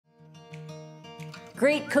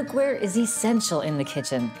Great cookware is essential in the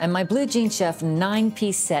kitchen, and my Blue Jean Chef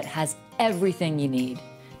 9-piece set has everything you need.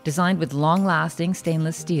 Designed with long-lasting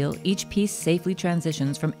stainless steel, each piece safely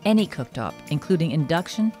transitions from any cooktop, including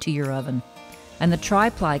induction to your oven. And the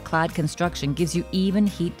tri-ply clad construction gives you even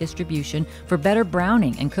heat distribution for better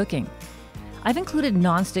browning and cooking. I've included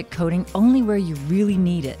non-stick coating only where you really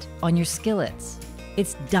need it, on your skillets.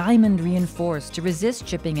 It's diamond reinforced to resist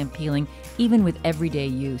chipping and peeling, even with everyday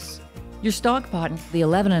use. Your stock pot, the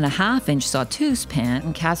 11.5-inch sauteuse pan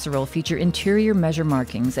and casserole feature interior measure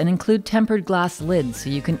markings and include tempered glass lids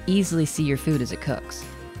so you can easily see your food as it cooks.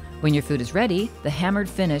 When your food is ready, the hammered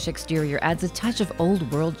finish exterior adds a touch of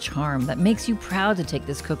old-world charm that makes you proud to take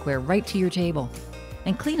this cookware right to your table.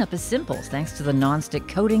 And cleanup is simple thanks to the non-stick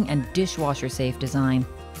coating and dishwasher-safe design.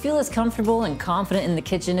 Feel as comfortable and confident in the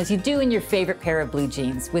kitchen as you do in your favorite pair of blue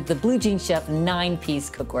jeans with the Blue Jean Chef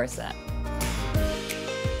 9-piece cookware set.